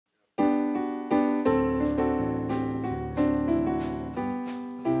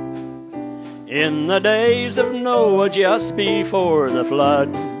in the days of Noah just before the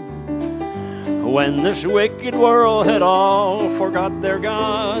flood, when this wicked world had all forgot their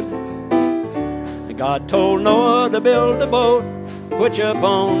God. God told Noah to build a boat which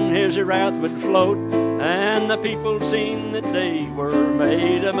upon his wrath would float, and the people seen that they were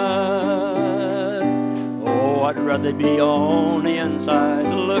made of mud. Oh, I'd rather be on the inside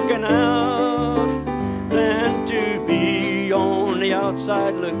looking out than to be on the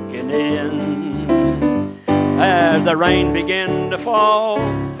outside looking in. As the rain began to fall,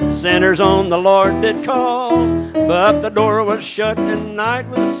 sinners on the Lord did call, but the door was shut and night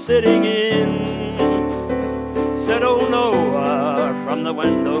was sitting in. Said old Noah from the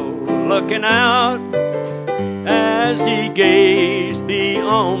window looking out, as he gazed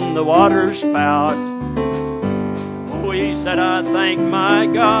beyond the water spout. Oh, he said, I thank my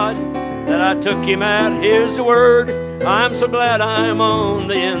God that I took him at his word. I'm so glad I'm on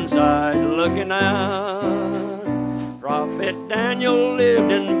the inside looking out. Prophet Daniel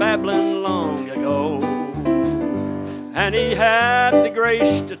lived in Babylon long ago, and he had the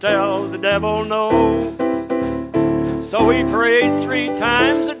grace to tell the devil no. So he prayed 3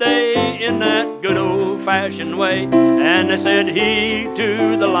 times a day in that good old-fashioned way, and they said he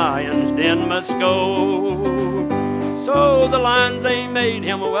to the lion's den must go. So the lions, they made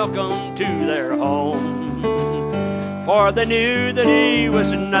him welcome to their home, for they knew that he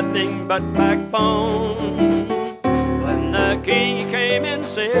was nothing but backbone. When the king came and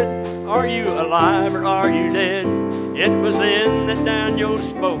said, are you alive or are you dead? It was then that Daniel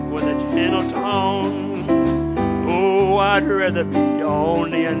spoke with a gentle tone. Oh, I'd rather be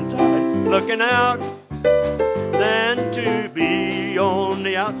on the inside looking out than to be on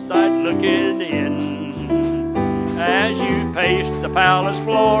the outside looking in. As you paced the palace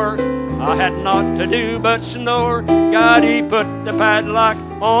floor, I had naught to do but snore. God, he put the padlock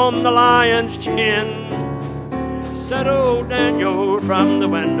on the lion's chin. Said old Daniel from the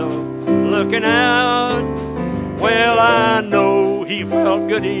window looking out, well, I know he felt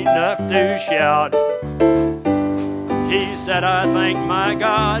good enough to shout. He said, I thank my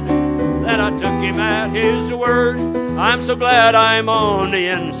God that I took him at his word. I'm so glad I'm on the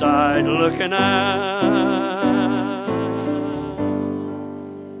inside looking out.